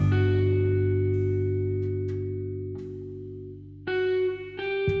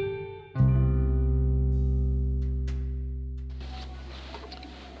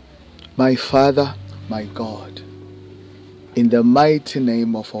My Father, my God, in the mighty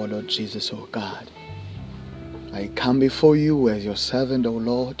name of our Lord Jesus, O God, I come before you as your servant, O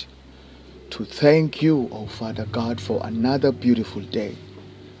Lord, to thank you, O Father God, for another beautiful day.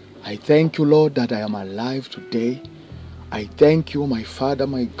 I thank you, Lord, that I am alive today. I thank you, my Father,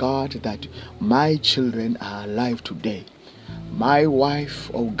 my God, that my children are alive today. My wife,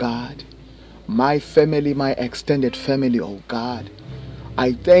 O God, my family, my extended family, O God.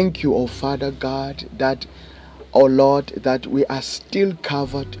 I thank you, O Father God, that, O Lord, that we are still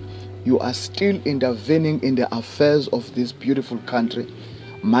covered. You are still intervening in the affairs of this beautiful country,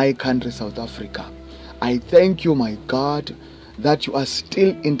 my country, South Africa. I thank you, my God, that you are still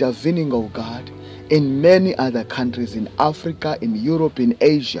intervening, O God, in many other countries, in Africa, in Europe, in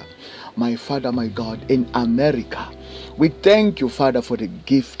Asia, my Father, my God, in America. We thank you, Father, for the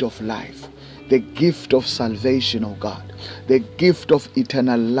gift of life, the gift of salvation, O God, the gift of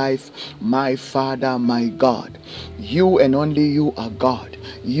eternal life, my Father, my God. You and only you are God.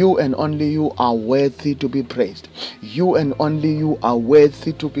 You and only you are worthy to be praised. You and only you are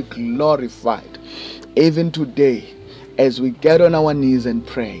worthy to be glorified. Even today, as we get on our knees and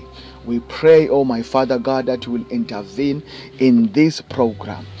pray, we pray, oh my Father God, that you will intervene in this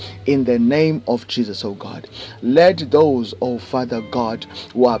program. In the name of Jesus, oh God. Let those, oh Father God,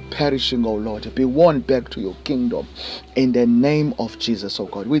 who are perishing, oh Lord, be won back to your kingdom. In the name of Jesus, oh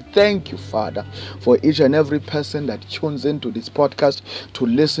God. We thank you, Father, for each and every person that tunes into this podcast to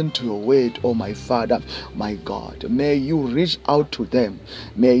listen to your word, oh my Father, my God. May you reach out to them.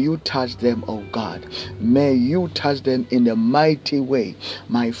 May you touch them, oh God. May you touch them in a mighty way,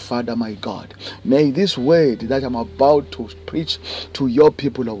 my Father, my God. May this word that I'm about to preach to your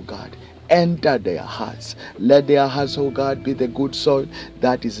people, oh God, enter their hearts. Let their hearts, oh God, be the good soil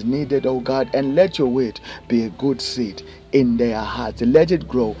that is needed, oh God, and let your word be a good seed in their hearts. Let it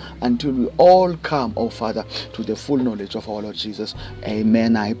grow until we all come, oh Father, to the full knowledge of our Lord Jesus.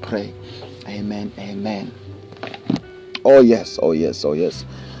 Amen, I pray. Amen, amen. Oh yes, oh yes, oh yes.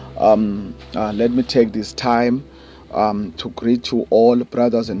 Let me take this time to greet you all,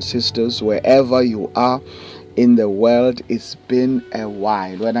 brothers and sisters, wherever you are in the world. It's been a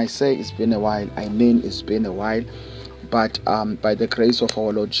while. When I say it's been a while, I mean it's been a while. But by the grace of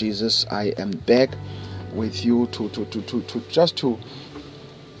our Lord Jesus, I am back with you to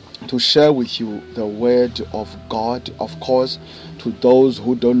share with you the word of God. Of course, to those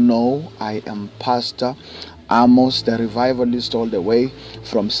who don't know, I am Pastor Amos, the revivalist, all the way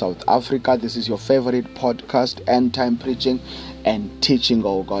from South Africa. This is your favorite podcast, End Time Preaching and Teaching,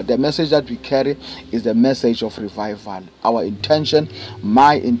 oh God. The message that we carry is the message of revival. Our intention,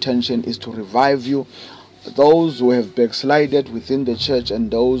 my intention, is to revive you, those who have backslided within the church and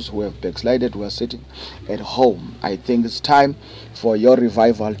those who have backslided who are sitting at home. I think it's time for your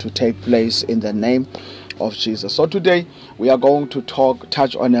revival to take place in the name of Jesus. So today we are going to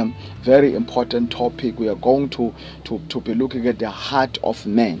touch on a very important topic. We are going to be looking at the heart of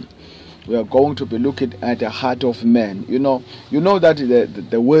man. We are going to be looking at the heart of man. You know that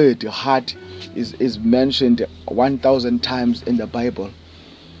the word heart is mentioned 1,000 times in the Bible.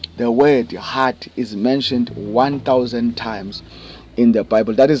 The word heart is mentioned 1,000 times in the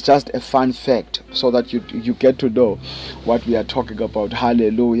Bible. That is just a fun fact, so that you get to know what we are talking about.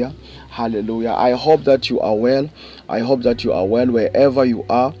 Hallelujah. Hallelujah. I hope that you are well. I hope that you are well wherever you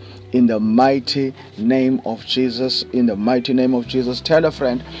are. In the mighty name of Jesus. In the mighty name of Jesus. Tell a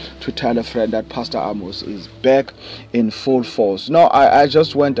friend to tell a friend that Pastor Amos is back in full force. No, I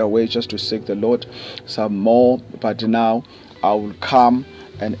just went away just to seek the Lord some more. But now I will come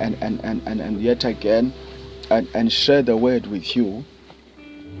and yet again and share the word with you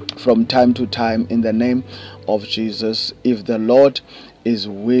from time to time in the name of Jesus, if the Lord is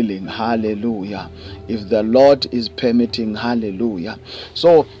willing. Hallelujah. If the Lord is permitting. Hallelujah.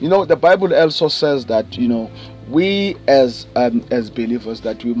 So the Bible also says that we as believers,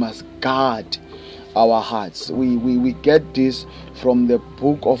 that we must guard our hearts. We get this from the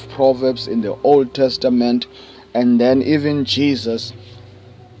book of Proverbs in the Old Testament, and then even Jesus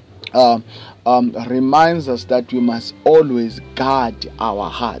reminds us that we must always guard our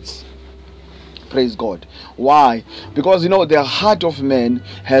hearts. Praise God. Why? Because the heart of man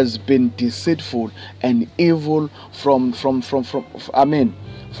has been deceitful and evil from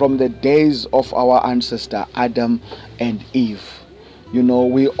the days of our ancestor Adam and Eve.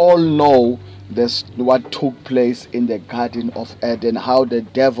 We all know this, what took place in the Garden of Eden, how the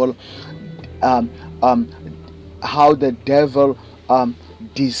devil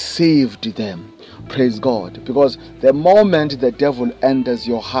deceived them. Praise God. Because the moment the devil enters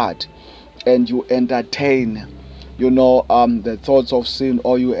your heart and you entertain the thoughts of sin,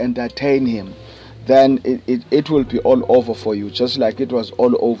 or you entertain him, then it will be all over for you, just like it was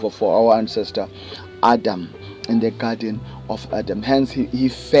all over for our ancestor Adam in the Garden of Eden. Hence he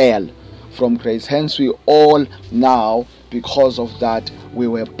fell from grace. Hence we all now, because of that, we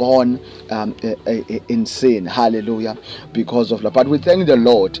were born in sin. Hallelujah. Because of that. But we thank the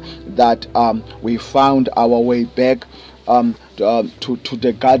Lord that we found our way back to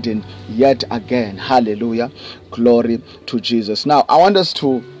the garden yet again. Hallelujah. Glory to Jesus. Now I want us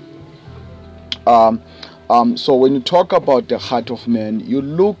to so when you talk about the heart of man, you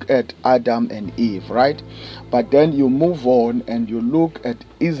look at Adam and Eve, right? But then you move on and you look at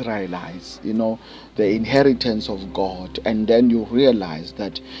Israelites, the inheritance of God, and then you realize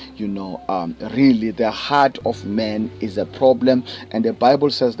that really the heart of man is a problem, and the Bible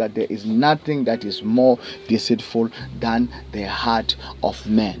says that there is nothing that is more deceitful than the heart of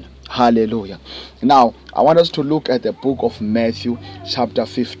man. Hallelujah. Now I want us to look at the book of Matthew chapter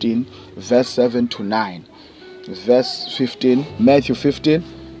 15 verse 7 to 9. Verse 15, Matthew 15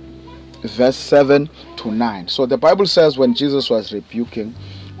 verse 7 to 9. So the Bible says, when Jesus was rebuking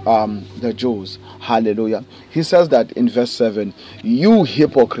the Jews, hallelujah, he says that in verse 7, "You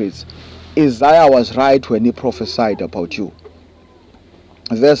hypocrites, Isaiah was right when he prophesied about you."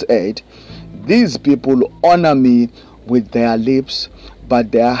 Verse 8, "These people honor me with their lips,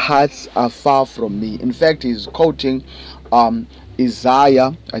 but their hearts are far from me." In fact, he's quoting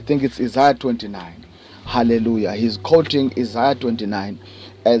Isaiah, I think it's Isaiah 29. Hallelujah. He's quoting Isaiah 29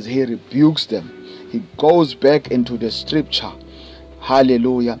 as he rebukes them. He goes back into the scripture.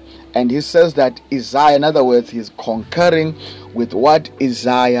 Hallelujah. And he says that Isaiah, in other words, he's concurring with what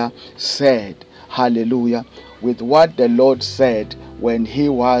Isaiah said. Hallelujah. With what the Lord said when he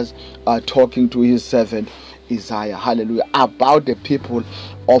was talking to his servant Isaiah, hallelujah, about the people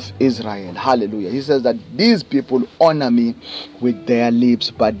of Israel. Hallelujah. He says that these people honor me with their lips,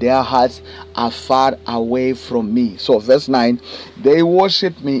 but their hearts are far away from me. So verse 9, "They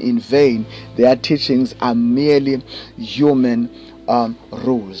worship me in vain. Their teachings are merely human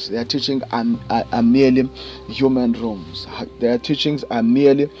rules." Their teachings are merely human rules. Their teachings are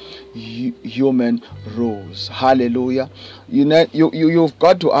merely human rules. Hallelujah. You've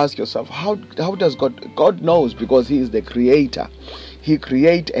got to ask yourself, how does God knows, because he is the creator. He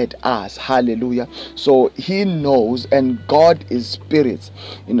created us. Hallelujah. So he knows, and God is spirit.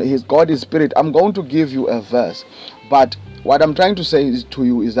 His God is spirit. I'm going to give you a verse, but what I'm trying to say to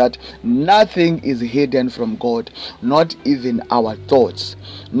you is that nothing is hidden from God, not even our thoughts.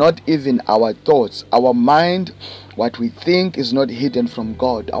 Not even our thoughts. Our mind, what we think, is not hidden from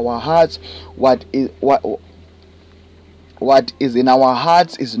God. Our hearts, what is in our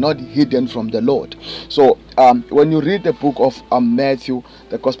hearts is not hidden from the Lord. So when you read the book of Matthew,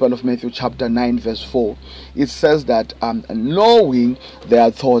 the Gospel of Matthew chapter 9 verse 4, it says that knowing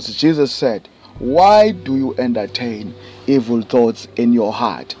their thoughts, Jesus said, "Why do you entertain evil thoughts in your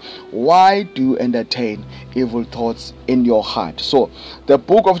heart?" Why do you entertain evil thoughts in your heart? So the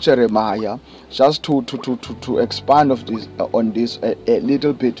book of Jeremiah, just to expand on this a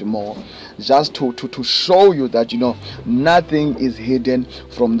little bit more, just to show you that nothing is hidden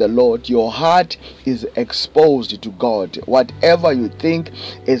from the Lord. Your heart is exposed to God. Whatever you think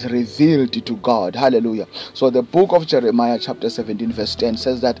is revealed to God. Hallelujah. So the book of Jeremiah chapter 17 verse 10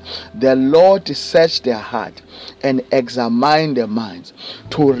 says that the Lord searched their heart and examine their minds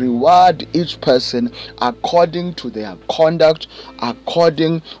to reward each person according to their conduct,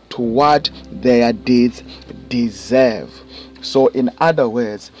 according to what their deeds deserve. So in other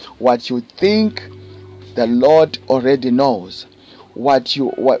words, what you think, the Lord already knows. What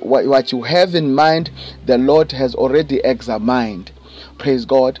you have in mind, the Lord has already examined. Praise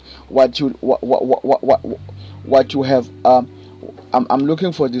God. What you have. I'm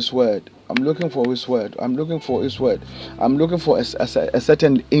looking for this word. I'm looking for his word. I'm looking for his word. I'm looking for a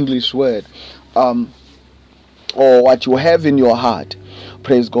certain English word. Or what you have in your heart.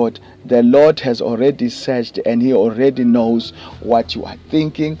 Praise God. The Lord has already searched, and he already knows what you are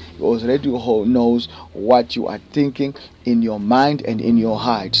thinking. He already knows what you are thinking in your mind and in your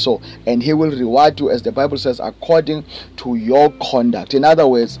heart. So, and he will reward you, as the Bible says, according to your conduct. In other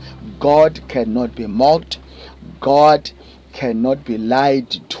words, God cannot be mocked. God cannot be lied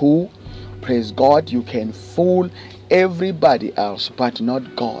to. Praise God. You can fool everybody else, but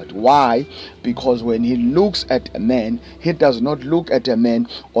not God. Why? Because when he looks at a man, he does not look at a man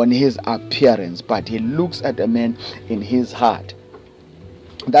on his appearance, but he looks at a man in his heart.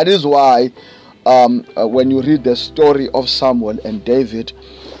 That is why when you read the story of Samuel and David,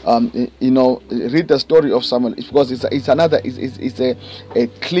 read the story of Samuel, because it's a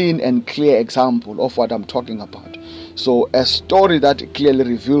clean and clear example of what I'm talking about. So a story that clearly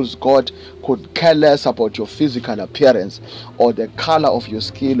reveals God could care less about your physical appearance or the color of your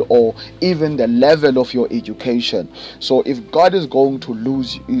skin or even the level of your education. So if God is going to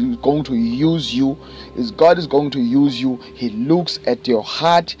use you, He looks at your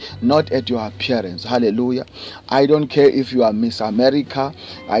heart, not at your appearance. Hallelujah. I don't care if you are Miss America.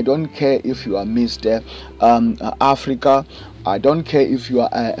 I don't care if you are Mr. Africa. I don't care if you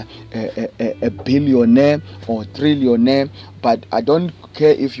are a billionaire or trillionaire, but I don't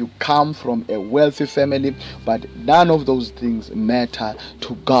care if you come from a wealthy family, but none of those things matter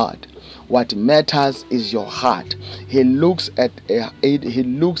to God. What matters is your heart. He looks at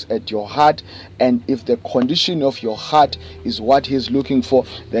your heart, and if the condition of your heart is what He's looking for,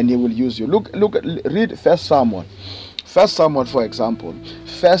 then He will use you. Read 1 Samuel. 1 Samuel, for example,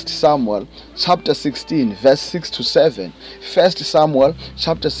 1 Samuel chapter 16 verse 6 to 7. 1 Samuel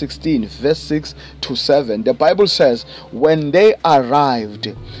chapter 16 verse 6 to 7. The Bible says, when they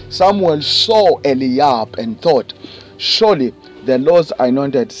arrived, Samuel saw Eliab and thought, surely the Lord's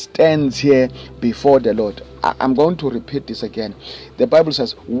anointed stands here before the Lord. I'm going to repeat this again. The Bible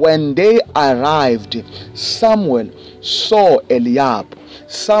says, when they arrived, Samuel saw Eliab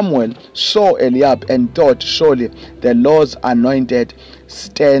and thought, surely the Lord's anointed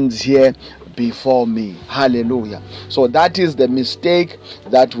stands here before me. Hallelujah. So that is the mistake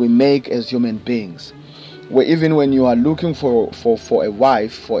that we make as human beings. Even when you are looking for a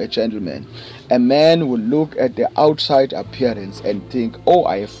wife, for a gentleman, a man will look at the outside appearance and think, oh,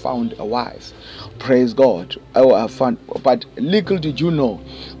 I have found a wife. Praise God. Oh, I have found. But little did you know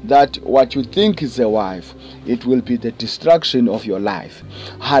that what you think is a wife, it will be the destruction of your life.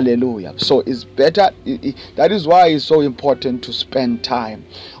 Hallelujah. So it's better. That is why it's so important to spend time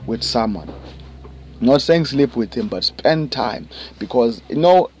with someone. Not saying sleep with him, but spend time, because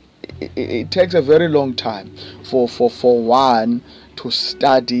it takes a very long time for one to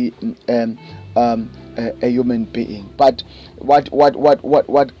study a human being. But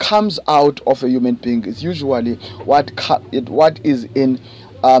what comes out of a human being is usually what is in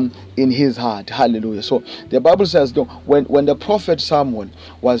his heart. Hallelujah. So the Bible says, when the prophet Samuel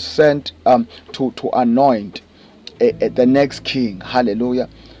was sent to anoint the next king, hallelujah,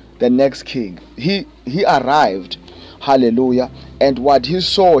 the next king, he arrived. Hallelujah. And what he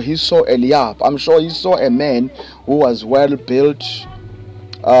saw Eliab. I'm sure he saw a man who was well built,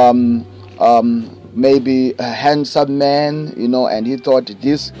 maybe a handsome man, and he thought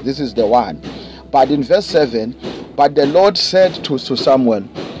this is the one. But in verse 7, but the Lord said to Samuel,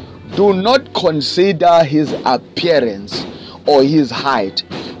 do not consider his appearance or his height,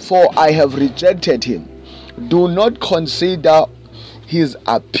 for I have rejected him. Do not consider his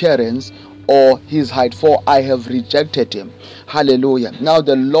appearance or his height, for I have rejected him. Hallelujah. Now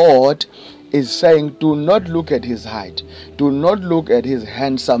the Lord is saying, do not look at his height, do not look at his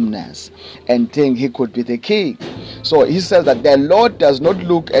handsomeness and think he could be the king. So he says that the Lord does not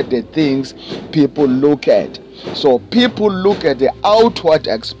look at the things people look at. So people look at the outward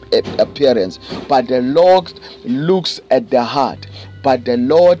appearance, but the Lord looks at the heart. But the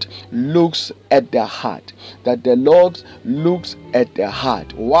Lord looks at the heart. That the Lord looks at the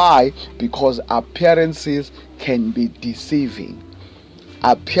heart. Why? Because appearances can be deceiving.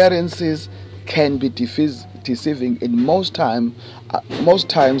 Appearances can be deceiving. In most times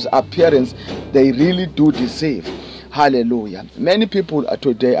appearance, they really do deceive. Hallelujah. Many people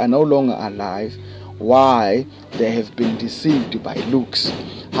today are no longer alive. Why? They have been deceived by looks.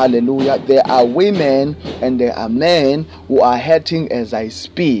 Hallelujah. There are women and there are men who are hurting as I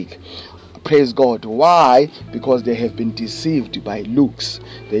speak. Praise God. Why? Because they have been deceived by looks.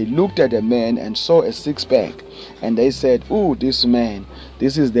 They looked at a man and saw a six-pack, and they said, oh, this man,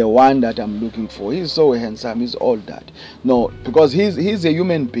 this is the one that I'm looking for. He's so handsome, he's all that. No, because he's a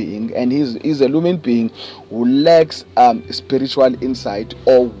human being, and he's a human being who lacks spiritual insight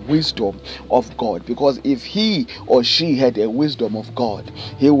or wisdom of God. Because if he or she had a wisdom of God,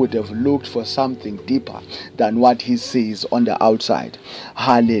 he would have looked for something deeper than what he sees on the outside.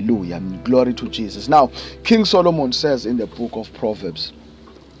 Hallelujah. Glory to Jesus. Now, King Solomon says in the book of Proverbs,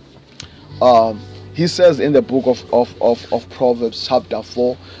 he says in the book of Proverbs chapter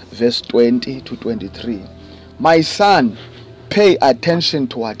 4 verse 20 to 23, my son, pay attention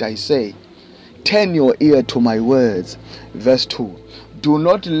to what I say. Turn your ear to my words. Verse 2, do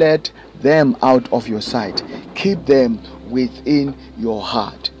not let them out of your sight. Keep them within your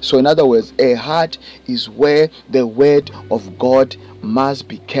heart. So in other words, a heart is where the word of God must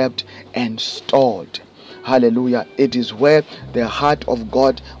be kept and stored. Hallelujah. It is where the heart of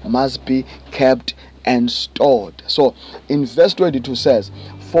God must be kept and stored. So in verse 22 says,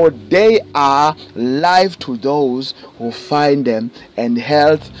 for they are life to those who find them and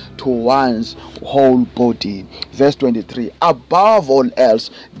health to one's whole body. Verse 23, above all else,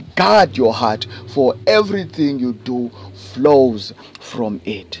 guard your heart, for everything you do flows from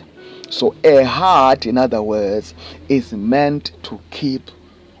it. So a heart, in other words, is meant to keep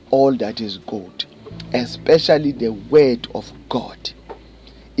all that is good, especially the word of God.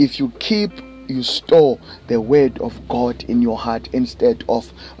 If you store the word of God in your heart instead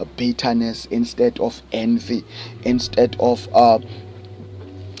of bitterness, instead of envy, instead of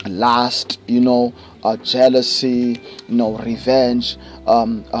lust, jealousy, revenge,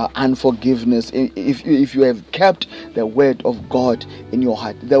 unforgiveness. If you have kept the word of God in your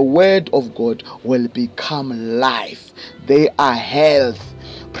heart, the word of God will become life. They are health.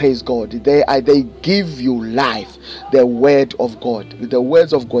 Praise God. They give you life. The word of God. The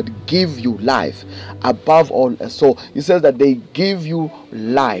words of God give you life. Above all, so he says that they give you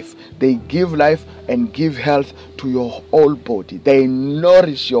life. They give life and give health to your whole body. They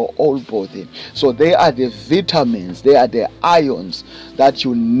nourish your whole body. So they are the vitamins, they are the ions that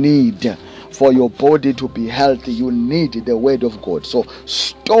you need for your body to be healthy. You need the word of God. So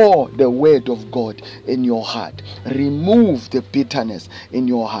store the word of God in your heart. Remove the bitterness in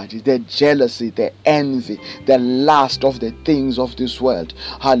your heart, the jealousy, the envy, the lust of the things of this world.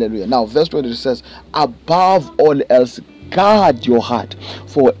 Hallelujah. Now verse 20 says, above all else, guard your heart,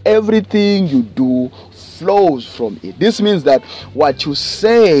 for everything you do flows from it. This means that what you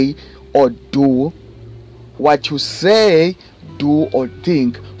say or do, or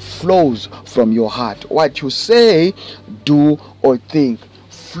think flows from your heart. What you say, do, or think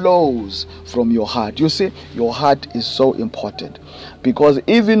flows from your heart. You see, your heart is so important, because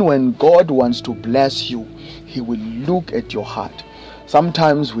even when God wants to bless you, he will look at your heart.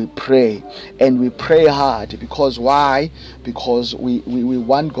 Sometimes we pray, and we pray hard, because why? Because we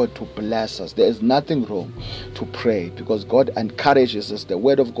want God to bless us. There is nothing wrong to pray, because God encourages us. The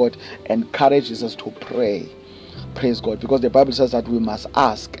word of God encourages us to pray. Praise God, because the Bible says that we must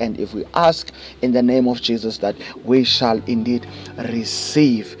ask, and if we ask in the name of Jesus, that we shall indeed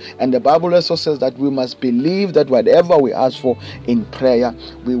receive. And the Bible also says that we must believe that whatever we ask for in prayer,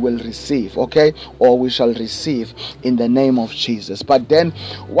 we will receive, okay, or we shall receive in the name of Jesus. But then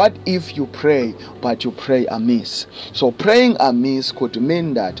what if you pray but you pray amiss? So praying amiss could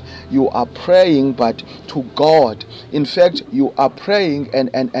mean that you are praying but to God. In fact, you are praying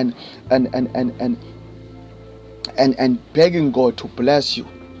and begging God to bless you,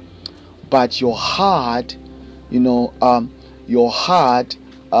 but your heart,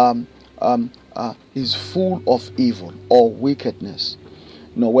 is full of evil or wickedness.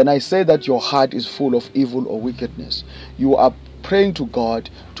 When I say that your heart is full of evil or wickedness, you are praying to God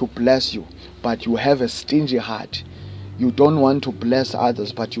to bless you, but you have a stingy heart. You don't want to bless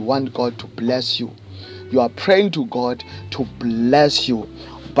others, but you want God to bless you. You are praying to God to bless you,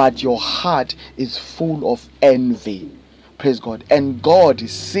 but your heart is full of envy. Praise God. And God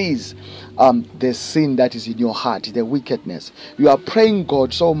sees the sin that is in your heart, the wickedness. You are praying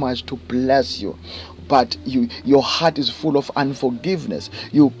God so much to bless you, but your heart is full of unforgiveness.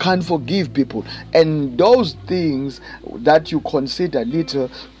 You can't forgive people, and those things that you consider little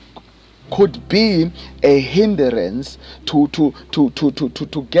could be a hindrance to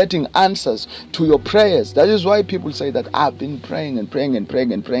getting answers to your prayers. That is why people say that I've been praying and praying and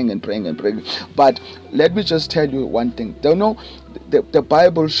praying and praying and praying and praying. But let me just tell you one thing. The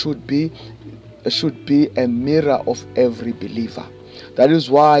Bible should be a mirror of every believer. That is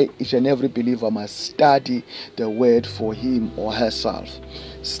why each and every believer must study the word for him or herself.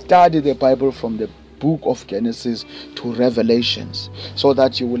 Study the Bible from the book of Genesis to Revelations, so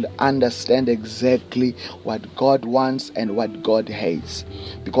that you will understand exactly what God wants and what God hates.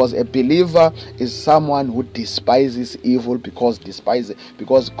 Because a believer is someone who despises evil because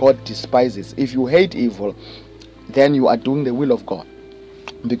God despises. If you hate evil, then you are doing the will of God,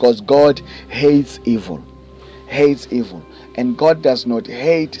 because God hates evil. And God does not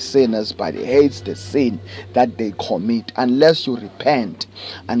hate sinners, but he hates the sin that they commit. Unless you repent,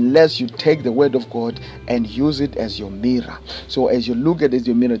 unless you take the word of God and use it as your mirror. So as you look at it as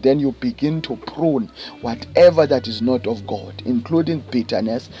your mirror, then you begin to prune whatever that is not of God, including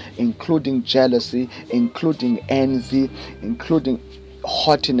bitterness, including jealousy, including envy, including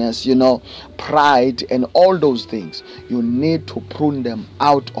haughtiness, pride, and all those things. You need to prune them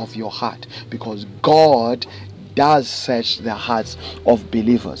out of your heart, because God does search the hearts of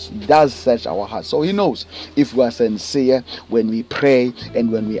believers. He does search our hearts. So he knows if we are sincere when we pray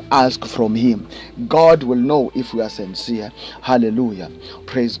and when we ask from him. God will know if we are sincere. Hallelujah.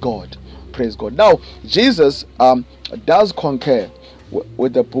 Praise God. Praise God. Now, Jesus does concur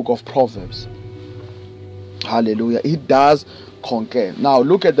with the book of Proverbs. Hallelujah. It does concur. Now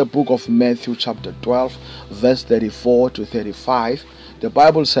look at the book of Matthew chapter 12 verse 34 to 35. The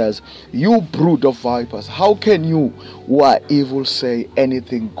Bible says, "You brood of vipers, how can you who are evil say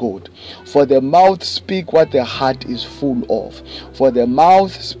anything good? For the mouth speak what the heart is full of." For the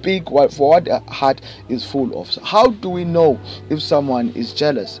mouth speak what the heart is full of. So how do we know if someone is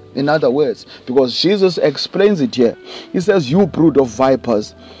jealous? In other words, because Jesus explains it here. He says, "You brood of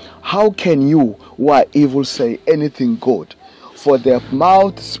vipers, how can you who are evil say anything good? For the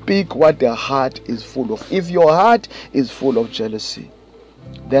mouth speak what the heart is full of." If your heart is full of jealousy,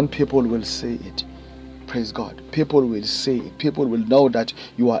 then people will say it. Praise God. People will say it. People will know that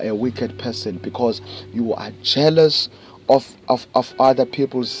you are a wicked person because you are jealous of other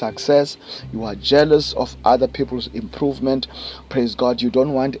people's success. You are jealous of other people's improvement. Praise God. You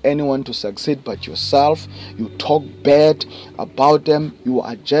don't want anyone to succeed but yourself. You talk bad about them. You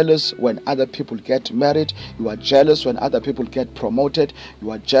are jealous when other people get married. You are jealous when other people get promoted.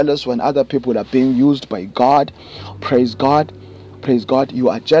 You are jealous when other people are being used by God. Praise God. Praise God. You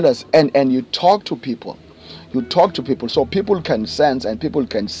are jealous, and you talk to people. You talk to people so people can sense and people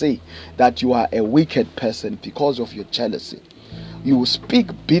can see that you are a wicked person because of your jealousy. You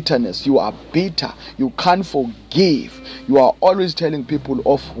speak bitterness. You are bitter. You can't forgive. You are always telling people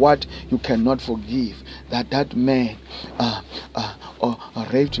of what you cannot forgive. That man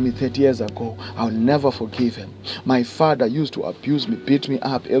raped me 30 years ago. I'll never forgive him. My father used to abuse me, beat me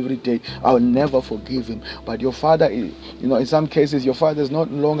up every day. I'll never forgive him. But your father, in some cases, your father is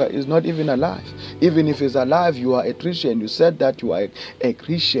not even alive. Even if he's alive, you are a Christian. You said that you are a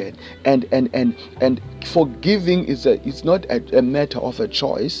Christian, and forgiving it's not a matter of a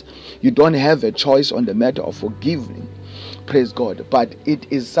choice. You don't have a choice on the matter of forgiving. Praise God. But it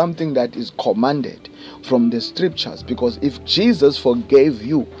is something that is commanded from the scriptures, because if Jesus forgave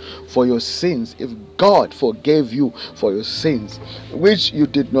you for your sins, if God forgave you for your sins, which you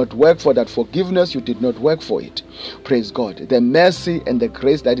did not work for, that forgiveness, you did not work for it. Praise God. The mercy and the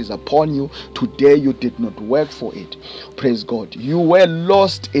grace that is upon you today, you did not work for it. Praise God. You were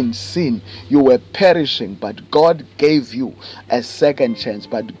lost in sin. You were perishing, but God gave you a second chance.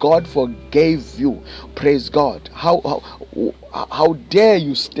 But God forgave you. Praise God. How dare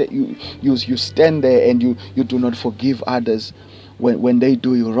you stand there and you do not forgive others when they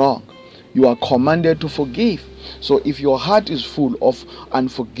do you wrong? You are commanded to forgive. So if your heart is full of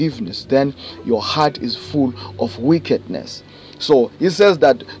unforgiveness, then your heart is full of wickedness. So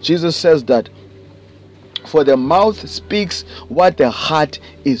Jesus says that for the mouth speaks what the heart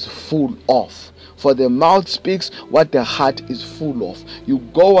is full of. For the mouth speaks what the heart is full of. You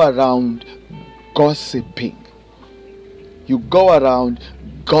go around gossiping. You go around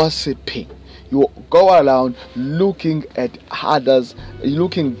gossiping. You go around looking at others,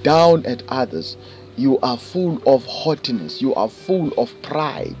 looking down at others. You are full of haughtiness. You are full of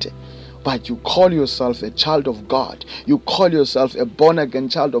pride. But you call yourself a child of God. You call yourself a born-again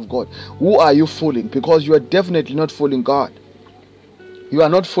child of God. Who are you fooling? Because you are definitely not fooling God. You are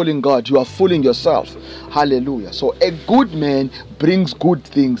not fooling God. You are fooling yourself. Hallelujah. So a good man brings good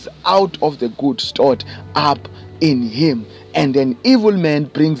things out of the good stored up in him, and an evil man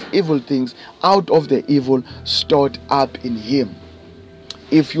brings evil things out of the evil stored up in him.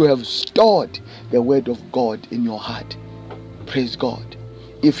 If you have stored the word of God in your heart, praise God.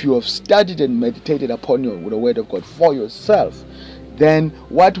 If you have studied and meditated upon the word of God for yourself, then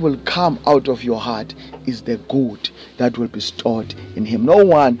what will come out of your heart is the good that will be stored in him. No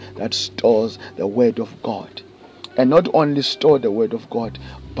one that stores the word of God, and not only store the word of God,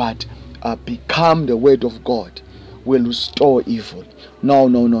 but become the word of God, will store evil. No.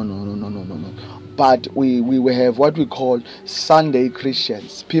 But we have what we call Sunday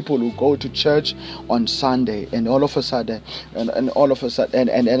Christians, people who go to church on Sunday, and all of a sudden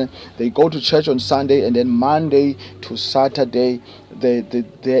and they go to church on Sunday, and then Monday to Saturday they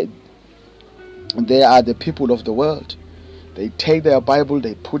are the people of the world. They take their Bible,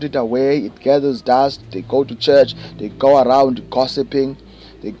 they put it away, it gathers dust. They go to church, they go around gossiping,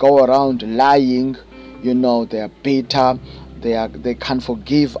 they go around lying. They are bitter, they can't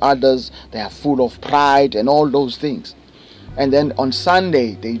forgive others, they are full of pride and all those things. And then on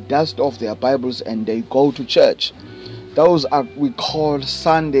Sunday they dust off their Bibles and they go to church. Those are we call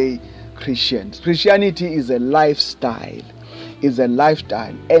Sunday Christians. Christianity is a lifestyle.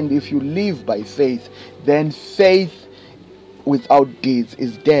 And if you live by faith, then faith without deeds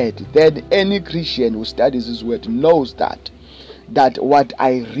is dead. Then any Christian who studies his word knows that that what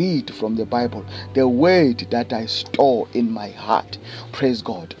I read from the Bible, the word that I store in my heart, praise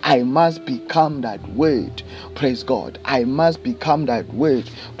God, I must become that word, praise God. I must become that word,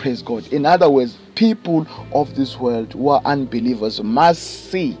 praise God. In other words, people of this world who are unbelievers must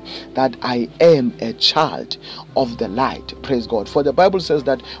see that I am a child of the light, praise God. For the Bible says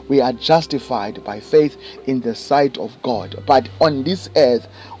that we are justified by faith in the sight of God, but on this earth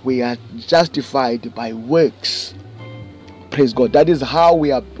we are justified by works, praise God. That is how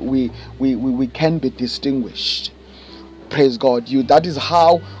we can be distinguished, praise God. That is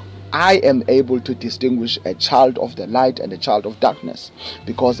how I am able to distinguish a child of the light and a child of darkness,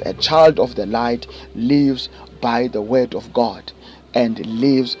 because a child of the light lives by the word of God, and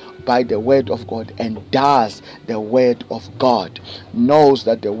lives by the word of God, and does the word of God, knows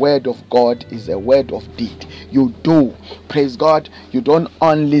that the word of God is a word of deed. You do, praise God. You don't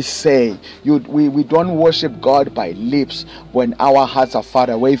only say. We don't worship God by lips when our hearts are far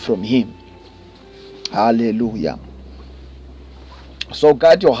away from Him. Hallelujah. So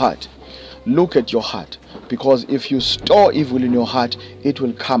guard your heart. Look at your heart, because if you store evil in your heart, it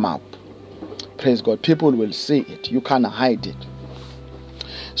will come up. Praise God. People will see it. You can't hide it.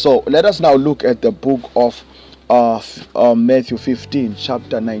 So let us now look at the book of Matthew 15,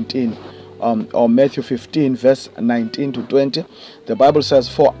 chapter 19, or Matthew 15, verse 19 to 20. The Bible says,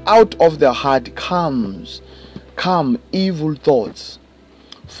 "For out of the heart come evil thoughts.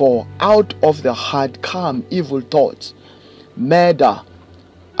 For out of the heart come evil thoughts, murder,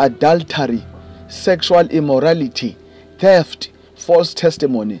 adultery, sexual immorality, theft, false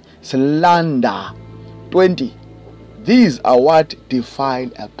testimony, slander." 20. These are what defile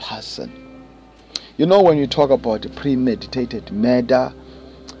a person. You know, when you talk about premeditated murder,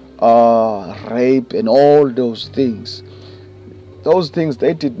 rape, and all those things,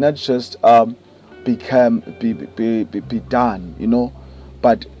 they did not just be done,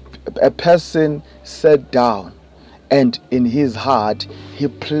 but a person sat down, and in his heart he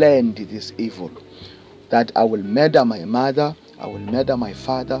planned this evil, that I will murder my mother, I will murder my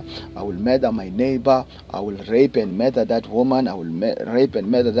father, I will murder my neighbor, I will rape and murder that woman, I will rape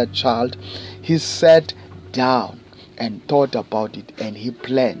and murder that child. He sat down and thought about it, and he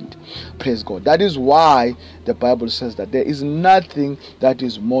planned. Praise God. That is why the Bible says that there is nothing that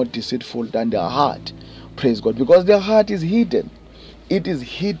is more deceitful than the heart. Praise God. Because the heart is hidden. It is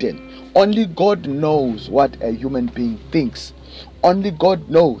hidden. Only God knows what a human being thinks. Only God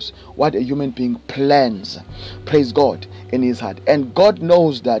knows what a human being plans. Praise God, in his heart. And God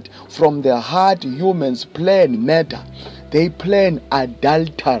knows that from the heart humans plan murder. They plan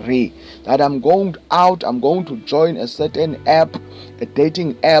adultery. That I'm going to join a certain app, a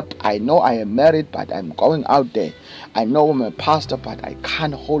dating app. I know I am married, but I'm going out there. I know I'm a pastor, but I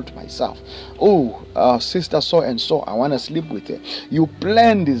can't hold myself. Sister so and so, I want to sleep with her. You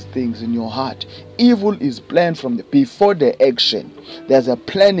plan these things in your heart. Evil is planned before the action. There's a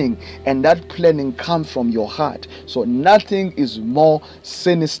planning, and that planning comes from your heart. So nothing is more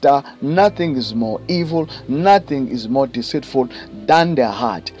sinister, nothing is more evil, nothing is more deceitful than the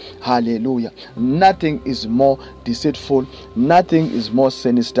heart. Hallelujah. Nothing is more deceitful, nothing is more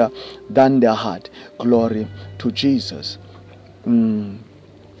sinister than the heart. Glory to Jesus. Am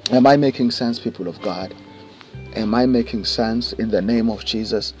I making sense, people of God? Am I making sense in the name of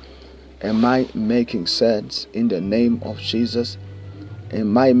Jesus? Am I making sense in the name of Jesus?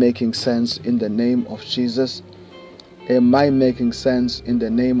 Am I making sense in the name of Jesus? Am I making sense in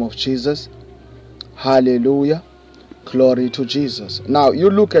the name of Jesus? Hallelujah. Glory to Jesus. Now you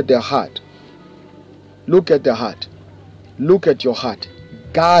look at the heart. Look at the heart. Look at your heart.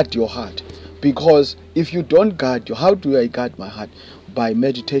 Guard your heart. Because if you don't guard how do I guard my heart? By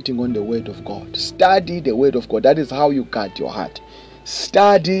meditating on the word of God. Study the word of God. That is how you guard your heart.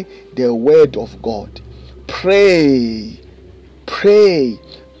 Study the word of God. Pray. Pray.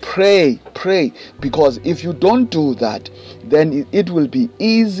 Pray. Pray. Because if you don't do that, then it will be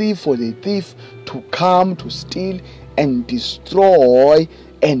easy for the thief to come to steal and destroy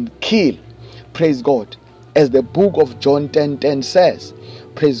and kill. Praise God. As the book of John 10:10 says.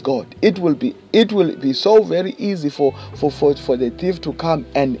 Praise God. It will be so very easy for the thief to come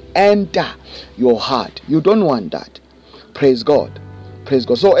and enter your heart. You don't want that. Praise God. Praise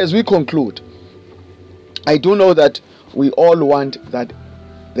God. So as we conclude, I do know that we all want that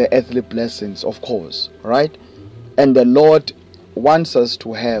the earthly blessings, of course, right? And the Lord wants us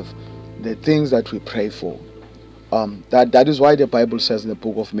to have the things that we pray for. That is why the Bible says in the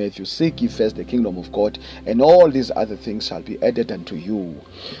book of Matthew, seek ye first the kingdom of God, and all these other things shall be added unto you.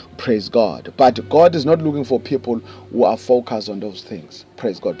 Praise God. But God is not looking for people who are focused on those things.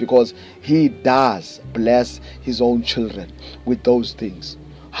 Praise God. Because He does bless His own children with those things.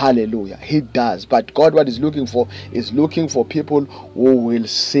 Hallelujah. He does. But God, what is looking for is looking for people who will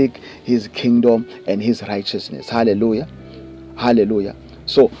seek His kingdom and His righteousness. Hallelujah. Hallelujah.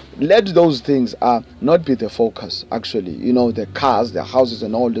 So let those things not be the focus, actually. The cars, the houses,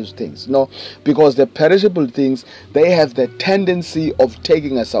 and all those things. No, because the perishable things, they have the tendency of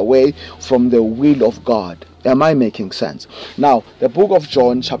taking us away from the will of God. Am I making sense? Now, the book of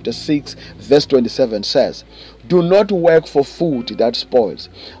John, chapter 6, verse 27 says, do not work for food that spoils,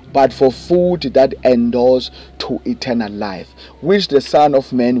 but for food that endures to eternal life, which the Son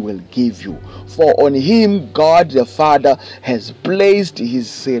of Man will give you. For on Him God the Father has placed His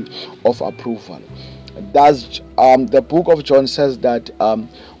seal of approval. The book of John says that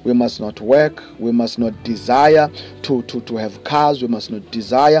we must not work, we must not desire to have cars, we must not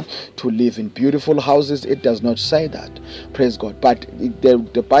desire to live in beautiful houses. It does not say that. Praise God. But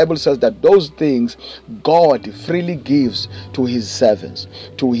the Bible says that those things God freely gives to His servants,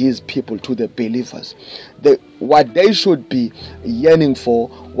 to His people, to the believers. What they should be yearning for,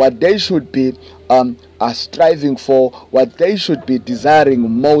 what they should be are striving for, what they should be desiring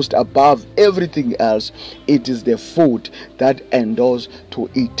most above everything else, it is the food that endures to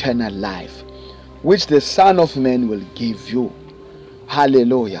eternal life, which the Son of Man will give you.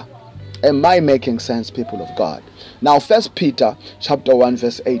 Hallelujah. Am I making sense, people of God? Now, 1 Peter chapter 1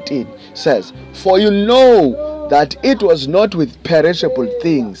 verse 18 says, for you know that it was not with perishable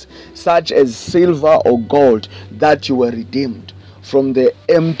things such as silver or gold that you were redeemed from the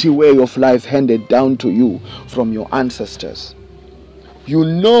empty way of life handed down to you from your ancestors. You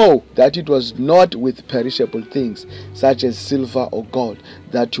know that it was not with perishable things such as silver or gold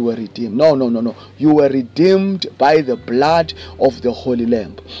that you were redeemed. No. You were redeemed by the blood of the Holy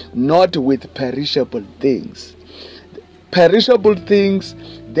Lamb, not with perishable things. Perishable things,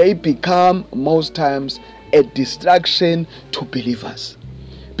 they become most times a distraction to believers.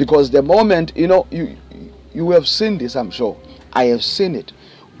 Because the moment, you have seen this, I'm sure. I have seen it.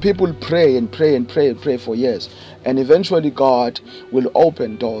 People pray and pray and pray and pray for years, and eventually God will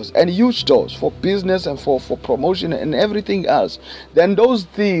open doors, and huge doors, for business and for promotion and everything else. Then those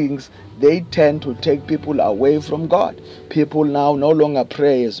things, they tend to take people away from God. People now no longer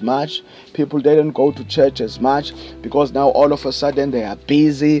pray as much. People, they don't go to church as much, because now all of a sudden they are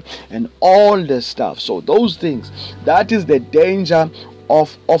busy and all this stuff. So those things, that is the danger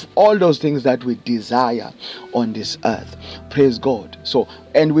of all those things that we desire on this earth. Praise God. So,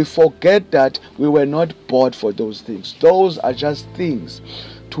 and we forget that we were not bought for those things. Those are just things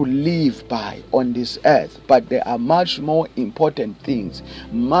to live by on this earth, but there are much more important things,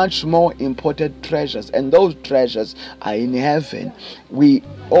 much more important treasures, and those treasures are in heaven.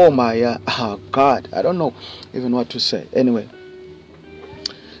 God, I don't know even what to say. Anyway,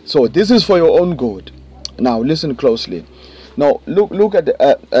 so this is for your own good. Now listen closely. Now look at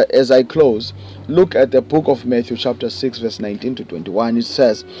as I close, look at the book of Matthew chapter 6 verse 19 to 21. It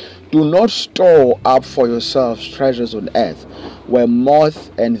says, do not store up for yourselves treasures on earth, where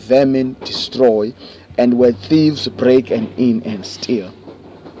moth and vermin destroy, and where thieves break in and steal.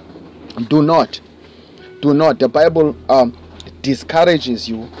 Do not. The Bible discourages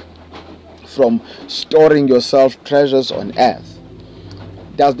you from storing yourself treasures on earth.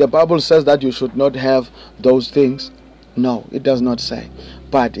 Does the Bible says that you should not have those things? No, it does not say.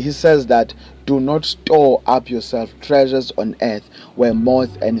 But he says that do not store up yourself treasures on earth, where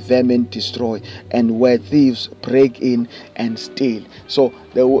moth and vermin destroy, and where thieves break in and steal. So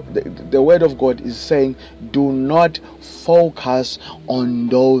the word of God is saying, do not focus on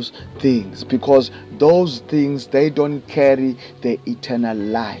those things, because those things, they don't carry the eternal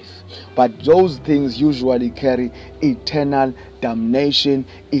life. But those things usually carry eternal damnation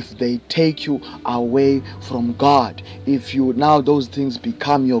if they take you away from God. If those things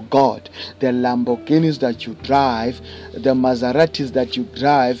become your God, the Lamborghinis that you drive, the Maseratis that you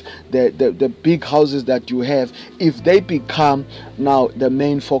drive, the big houses that you have, if they become now the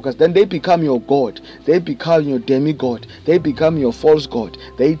main focus, then they become your God. They become your demigod. They become your false God.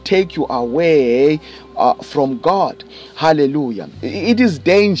 They take you away from God. Hallelujah. It is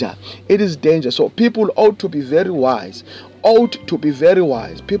danger. It is danger. So people ought to be very wise. People ought to be very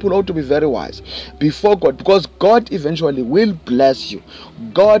wise before God, because God eventually will bless you.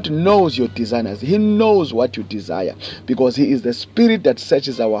 God knows your desires. He knows what you desire, because He is the Spirit that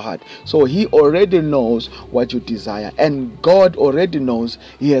searches our heart. So He already knows what you desire, and God already knows.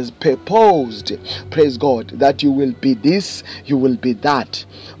 He has purposed, praise God, that you will be this, you will be that.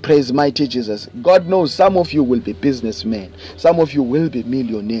 Praise mighty Jesus. God knows some of you will be businessmen, some of you will be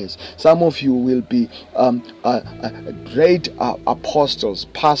millionaires, some of you will be great apostles,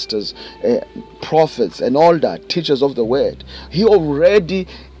 pastors, prophets, and all that, teachers of the word. He already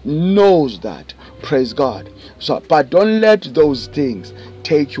knows that. Praise God. So, but don't let those things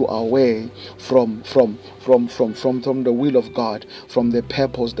take you away from the will of God, from the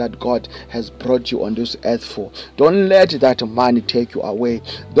purpose that God has brought you on this earth for. Don't let that money take you away.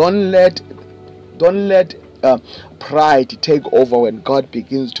 Don't let pride take over when God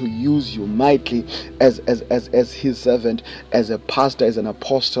begins to use you mightily as His servant, as a pastor, as an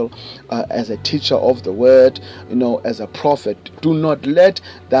apostle, as a teacher of the word, as a prophet. Do not let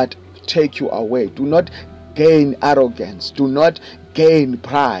that take you away. Do not gain arrogance. Do not gain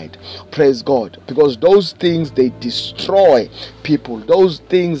pride. Praise God. Because those things, they destroy people. Those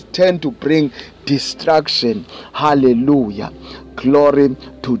things tend to bring destruction. Hallelujah. Glory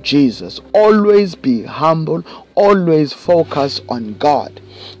to Jesus. Always be humble. Always focus on God.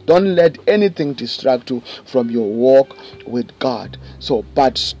 Don't let anything distract you from your walk with God.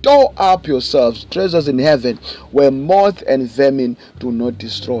 But store up yourselves treasures in heaven, where moth and vermin do not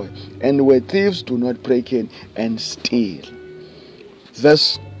destroy, and where thieves do not break in and steal.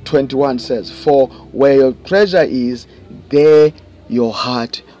 Verse 21 says, "For where your treasure is, there your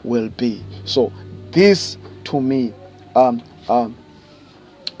heart will be." So this to me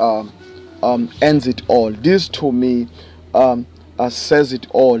ends it all. This to me says it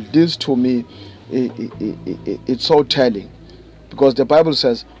all. This to me, it's so telling, because the Bible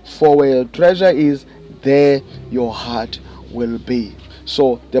says, "For where your treasure is, there your heart will be."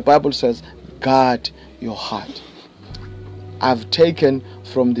 So the Bible says, guard your heart. I've taken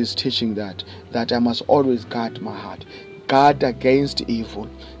from this teaching that I must always guard my heart. Guard against evil.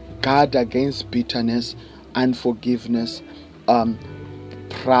 Guard against bitterness, unforgiveness,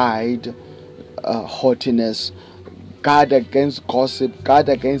 pride, haughtiness. Guard against gossip. Guard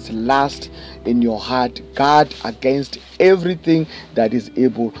against lust in your heart. Guard against everything that is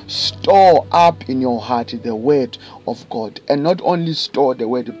evil. Store up in your heart the word of God. And not only store the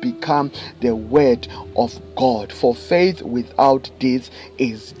word, become the word of God. For faith without deeds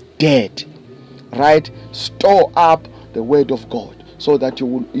is dead. Right? Store up the word of God, so that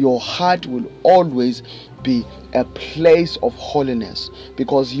your heart will always be a place of holiness,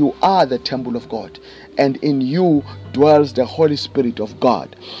 because you are the temple of God, and in you dwells the Holy Spirit of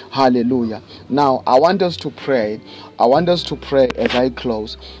God. Hallelujah. Now I want us to pray. As I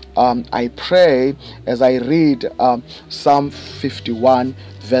close. I pray as I read Psalm 51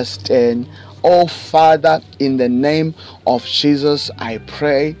 verse 10. Oh Father, in the name of Jesus, I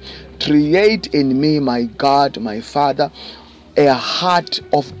pray, create in me, my God, my Father, a heart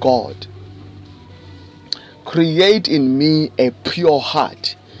of God. Create in me a pure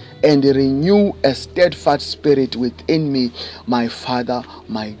heart, and renew a steadfast spirit within me, my Father,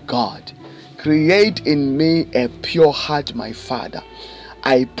 my God. Create in me a pure heart, my Father.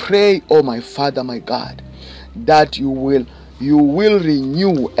 I pray, oh my Father, my God, that you will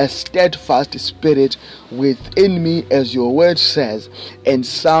renew a steadfast spirit within me, as your word says in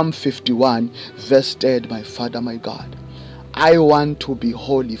Psalm 51 verse 10, my Father, my God. I want to be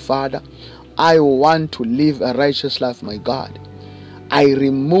holy, Father. I want to live a righteous life, my God. I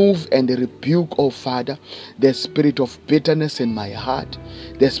remove and rebuke, oh Father, the spirit of bitterness in my heart,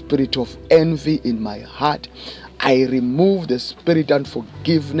 the spirit of envy in my heart. I remove the spirit of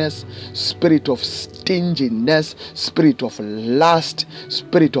unforgiveness, spirit of stinginess, spirit of lust,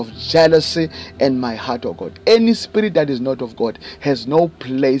 spirit of jealousy in my heart, oh God. Any spirit that is not of God has no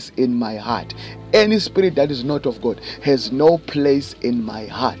place in my heart. Any spirit that is not of God has no place in my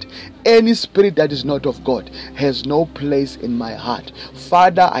heart. Any spirit that is not of God has no place in my heart.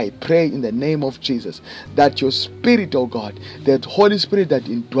 Father, I pray in the name of Jesus that your spirit, oh God, that Holy Spirit that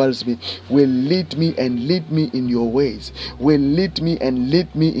indwells me, will lead me and lead me in your ways, will lead me and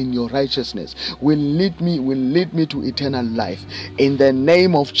lead me in your righteousness, will lead me to eternal life. In the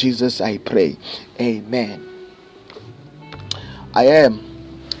name of Jesus I pray. Amen. I am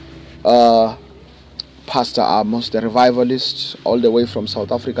Pastor Amos, the revivalist, all the way from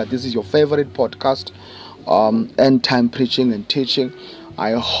South Africa. This is your favorite podcast, End Time Preaching and Teaching.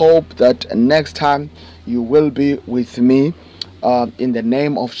 I hope that next time you will be with me in the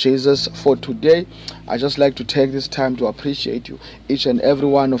name of Jesus. For today, I just like to take this time to appreciate you, each and every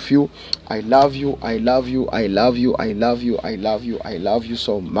one of you. I love you. I love you. I love you. I love you. I love you. I love you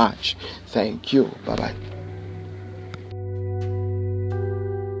so much. Thank you. Bye bye.